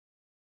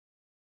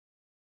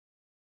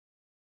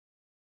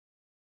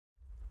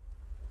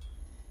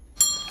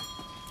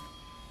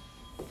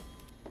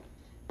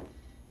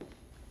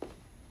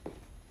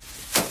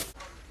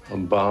A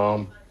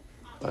bomb,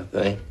 I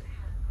think.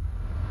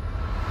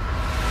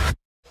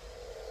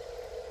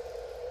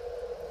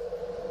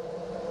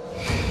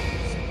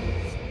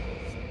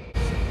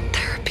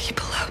 There are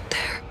people out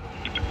there.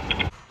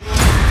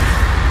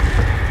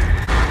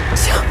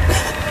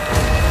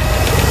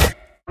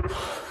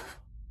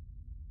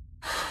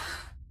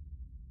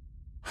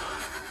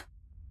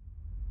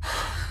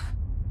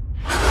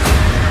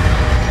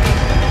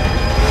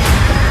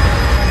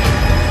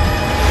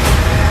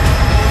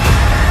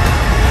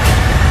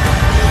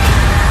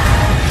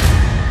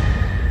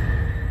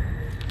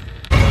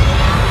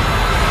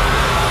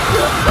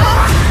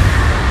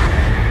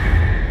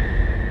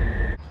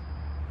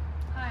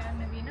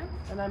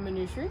 And I'm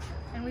Manushree.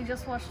 And we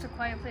just watched A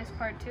Quiet Place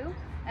Part 2,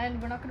 and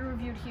we're not going to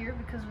review it here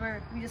because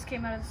we just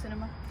came out of the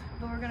cinema,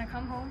 but we're going to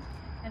come home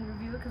and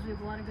review it because we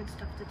have a lot of good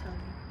stuff to tell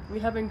you. We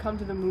haven't come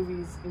to the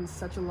movies in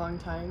such a long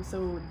time,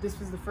 so this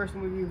was the first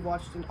movie we've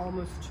watched in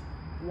almost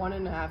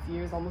 1.5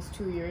 years, almost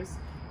 2 years,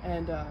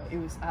 and it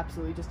was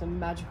absolutely just a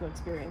magical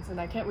experience, and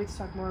I can't wait to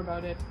talk more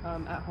about it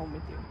at home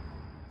with you.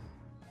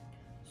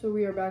 So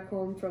we are back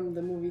home from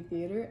the movie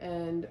theater,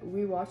 and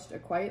we watched A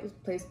Quiet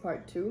Place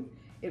Part 2.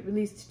 It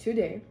released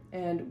today,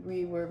 and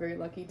we were very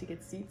lucky to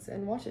get seats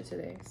and watch it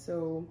today.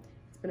 So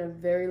it's been a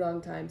very long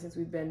time since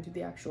we've been to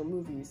the actual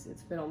movies.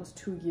 It's been almost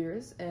 2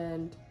 years,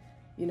 and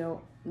you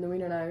know,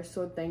 Nawina and I are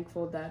so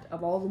thankful that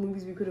of all the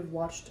movies we could have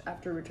watched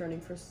after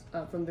returning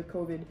from the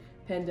COVID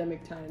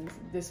pandemic times,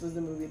 this was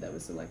the movie that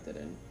was selected,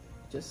 and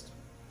just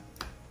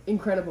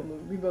incredible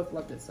movie. We both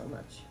loved it so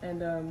much.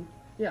 And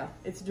yeah,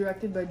 it's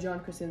directed by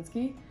John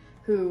Krasinski,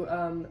 who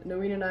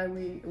Nawina and I,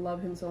 we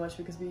love him so much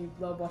because we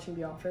love watching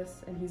The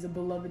Office, and he's a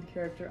beloved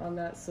character on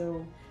that,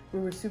 so we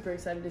were super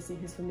excited to see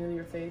his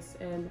familiar face.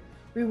 And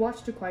we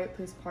watched A Quiet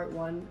Place Part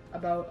 1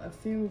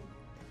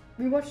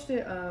 we watched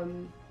it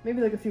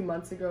maybe like a few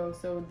months ago,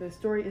 so the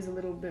story is a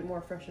little bit more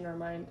fresh in our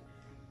mind.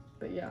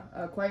 But yeah,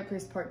 A Quiet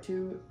Place Part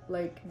 2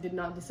 did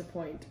not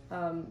disappoint.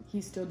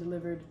 He still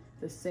delivered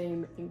the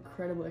same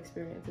incredible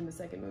experience in the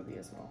second movie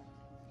as well.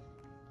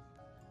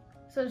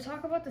 So to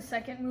talk about the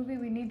second movie,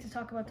 we need to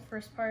talk about the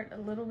first part a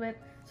little bit.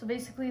 So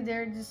basically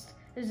there's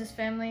this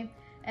family,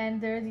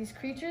 and there are these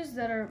creatures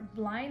that are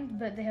blind,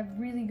 but they have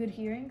really good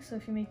hearing. So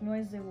if you make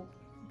noise, they will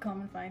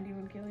come and find you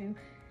and kill you.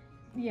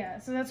 Yeah,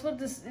 so that's what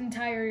this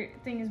entire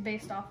thing is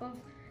based off of.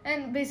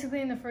 And basically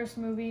in the first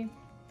movie,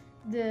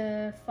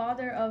 the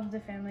father of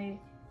the family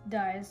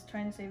dies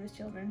trying to save his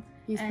children.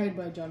 He's played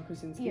by John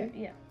Krasinski.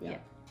 Yeah.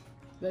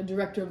 The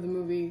director of the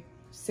movie,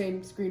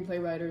 same screenplay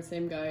writer,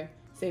 same guy,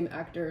 same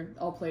actor,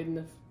 all played in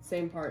the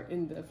same part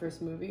in the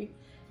first movie.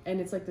 And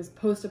it's like this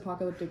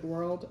post-apocalyptic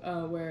world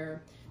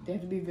where they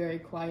have to be very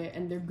quiet,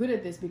 and they're good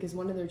at this because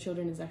one of their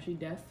children is actually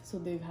deaf, so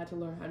they've had to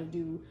learn how to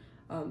do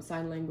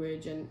sign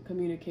language and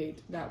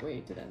communicate that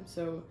way to them.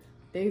 So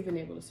they've been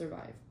able to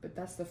survive, but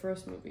that's the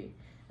first movie.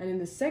 And in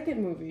the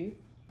second movie,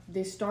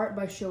 they start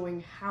by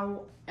showing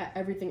how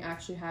everything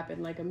actually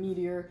happened, like a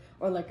meteor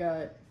or like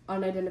a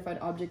unidentified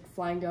object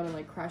flying down and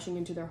like crashing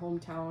into their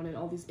hometown, and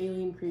all these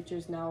alien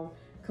creatures now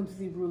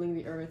completely ruling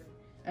the earth.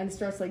 And it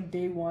starts like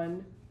day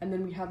one, and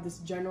then we have this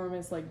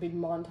ginormous like big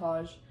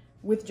montage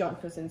with John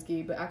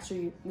Krasinski, but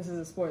actually this is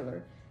a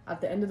spoiler.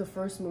 At the end of the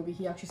first movie,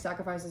 he actually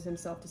sacrifices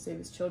himself to save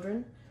his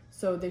children.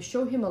 So they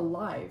show him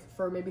alive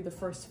for maybe the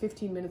first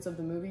 15 minutes of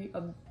the movie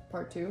of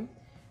part 2,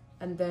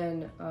 and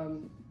then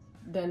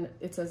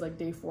it says like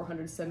day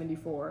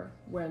 474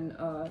 when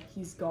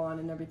he's gone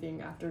and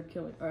everything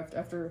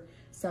after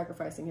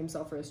sacrificing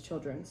himself for his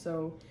children.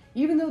 So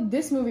even though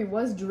this movie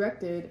was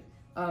directed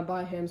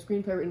by him,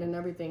 screenplay written and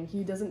everything,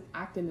 he doesn't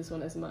act in this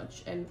one as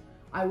much, and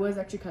I was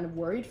actually kind of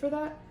worried for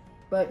that,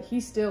 but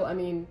he still, I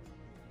mean,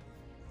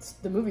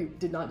 the movie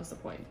did not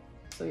disappoint.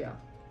 So yeah.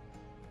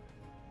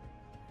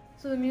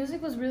 So the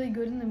music was really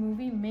good in the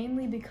movie,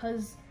 mainly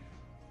because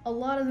a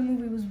lot of the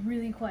movie was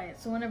really quiet.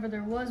 So whenever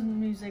there was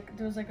music,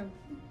 there was like a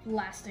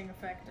lasting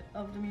effect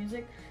of the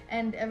music.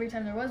 And every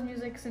time there was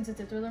music, since it's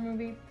a thriller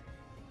movie,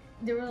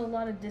 there was a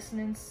lot of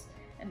dissonance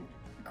and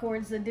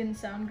chords that didn't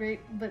sound great,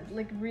 but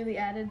like really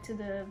added to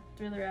the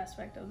thriller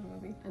aspect of the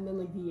movie. And then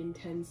like the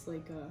intense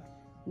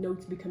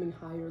notes becoming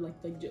higher,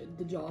 like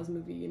the Jaws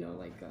movie, you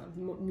know,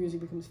 music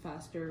becomes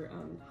faster,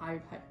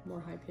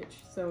 more high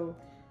pitched. So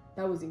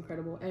that was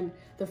incredible. And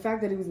the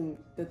fact that it was in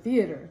the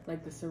theater,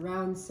 like the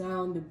surround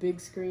sound, the big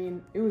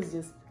screen, it was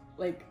just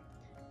like,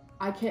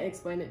 I can't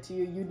explain it to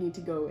you. You need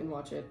to go and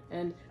watch it.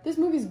 And this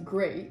movie's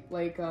great.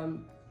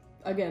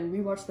 Again,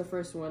 we watched the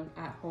first one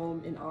at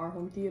home in our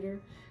home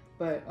theater,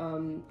 but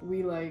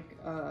we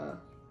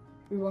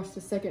watched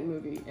the second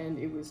movie, and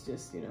it was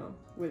just, you know,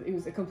 it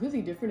was a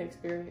completely different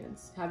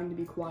experience, having to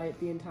be quiet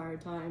the entire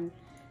time.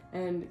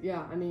 And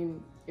yeah, I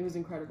mean, it was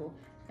incredible.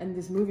 And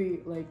this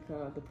movie,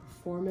 the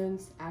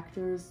performance,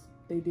 actors,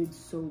 they did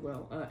so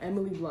well.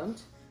 Emily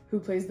Blunt, who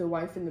plays the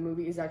wife in the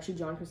movie, is actually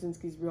John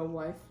Krasinski's real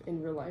wife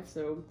in real life.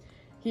 So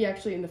he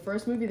actually, in the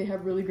first movie, they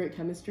have really great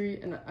chemistry,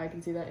 and I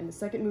can see that in the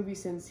second movie,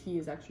 since he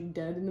is actually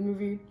dead in the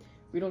movie.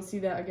 We don't see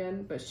that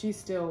again, but she's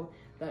still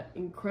that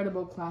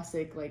incredible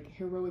classic like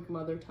heroic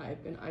mother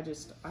type, and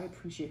I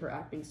appreciate her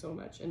acting so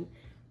much. And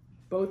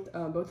both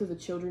of the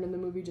children in the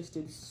movie just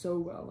did so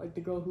well. Like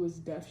the girl who was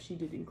deaf, she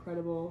did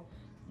incredible.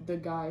 The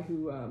guy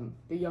who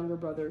the younger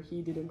brother,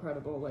 he did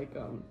incredible. Like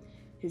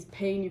his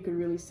pain, you could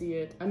really see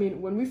it. I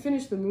mean, when we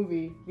finished the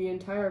movie, the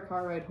entire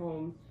car ride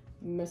home,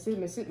 my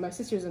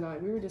sisters and I,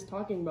 we were just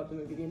talking about the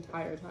movie the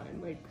entire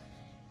time. Like,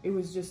 it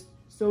was just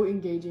so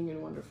engaging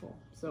and wonderful.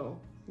 So,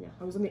 yeah,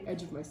 I was on the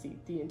edge of my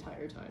seat the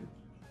entire time.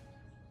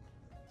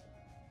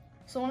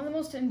 So one of the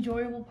most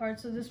enjoyable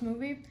parts of this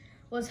movie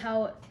was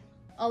how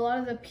a lot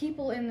of the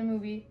people in the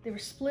movie, they were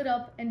split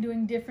up and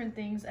doing different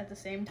things at the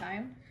same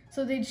time.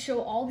 So they'd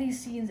show all these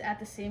scenes at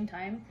the same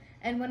time.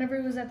 And whenever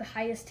it was at the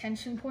highest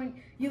tension point,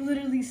 you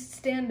literally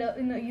stand up.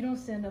 No, you don't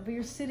stand up, but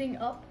you're sitting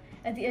up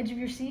at the edge of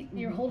your seat. And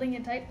you're holding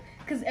it tight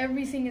because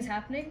everything is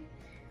happening.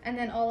 And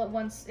then all at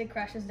once, it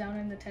crashes down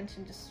and the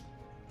tension just,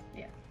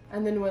 yeah.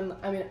 And then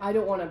I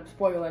don't want to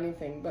spoil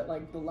anything, but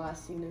like the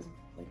last scene is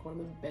like one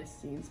of the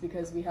best scenes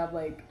because we have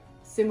like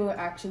similar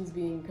actions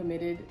being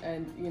committed,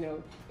 and you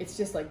know, it's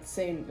just like the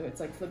same. It's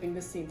like flipping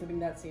this scene, flipping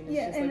that scene. It's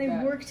yeah, just and like they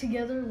that. Work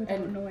together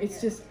without knowing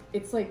it's it.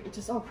 It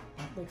just all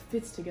like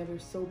fits together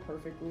so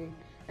perfectly.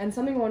 And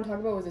something I want to talk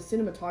about was the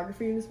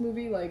cinematography in this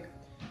movie. Like,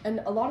 and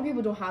a lot of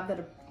people don't have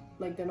that.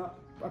 Like, they're not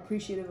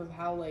appreciative of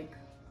how like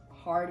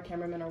hard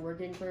cameramen are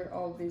working for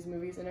all of these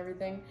movies and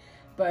everything.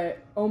 But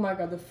oh my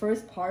god, the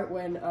first part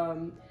when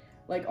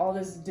like all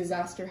this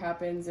disaster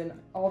happens and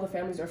all the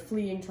families are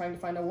fleeing, trying to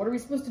find out what are we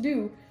supposed to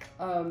do.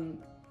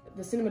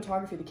 The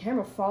cinematography, the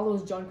camera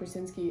follows John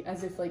Krasinski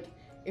as if like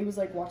it was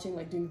like watching,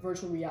 like doing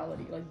virtual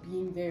reality, like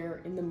being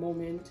there in the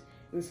moment.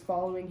 It was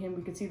following him.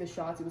 We could see the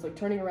shots. It was like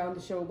turning around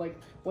to show like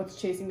what's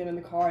chasing them in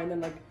the car, and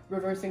then like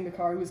reversing the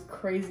car. It was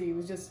crazy. It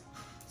was just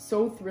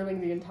so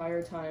thrilling the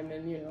entire time.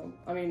 And you know,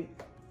 I mean,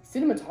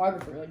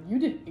 cinematographer, like you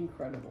did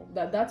incredible.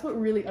 That's what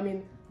really, I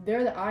mean,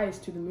 they're the eyes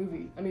to the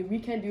movie. I mean, we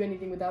can't do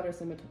anything without our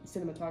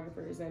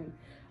cinematographers, and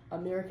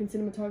American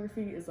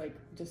cinematography is like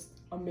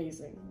just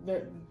amazing.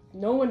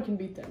 No one can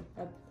beat them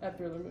at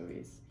thriller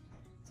movies.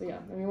 So yeah,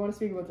 and we want to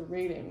speak about the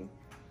rating.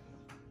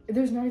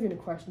 There's not even a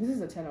question. This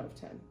is a 10 out of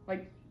 10.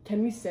 Like,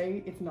 can we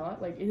say it's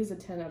not? Like, it is a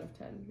 10 out of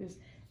 10. There's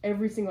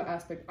every single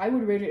aspect. I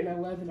would rate it an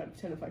 11 out of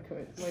 10 if I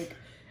could. Like,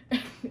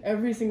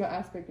 every single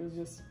aspect was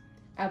just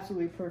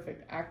absolutely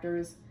perfect.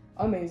 Actors,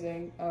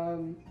 amazing.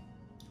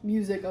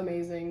 Music,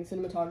 amazing.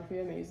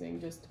 Cinematography, amazing.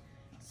 Just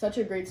such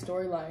a great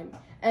storyline.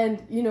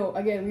 And, you know,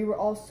 again, we were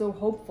all so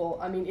hopeful.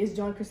 I mean, is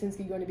John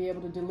Krasinski going to be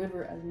able to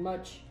deliver as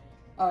much,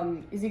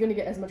 is he going to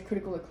get as much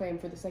critical acclaim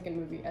for the second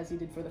movie as he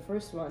did for the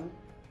first one?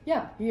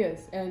 Yeah, he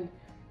is. And,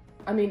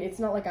 I mean, it's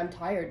not like I'm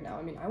tired now.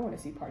 I mean, I want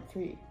to see part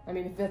 3. I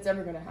mean, if that's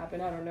ever going to happen,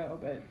 I don't know,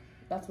 but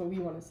that's what we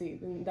want to see.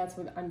 And that's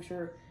what I'm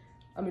sure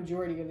a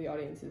majority of the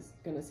audience is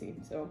going to see.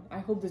 So I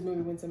hope this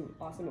movie wins some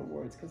awesome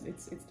awards because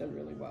it's done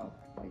really well.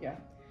 But yeah.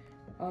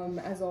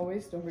 As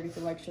always, don't forget to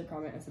like, share,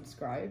 comment, and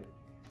subscribe.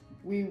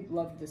 We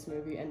loved this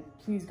movie, and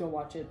please go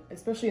watch it,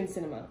 especially in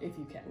cinema if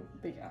you can.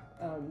 But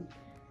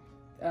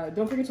yeah,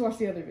 don't forget to watch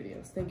the other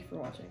videos. Thank you for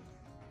watching.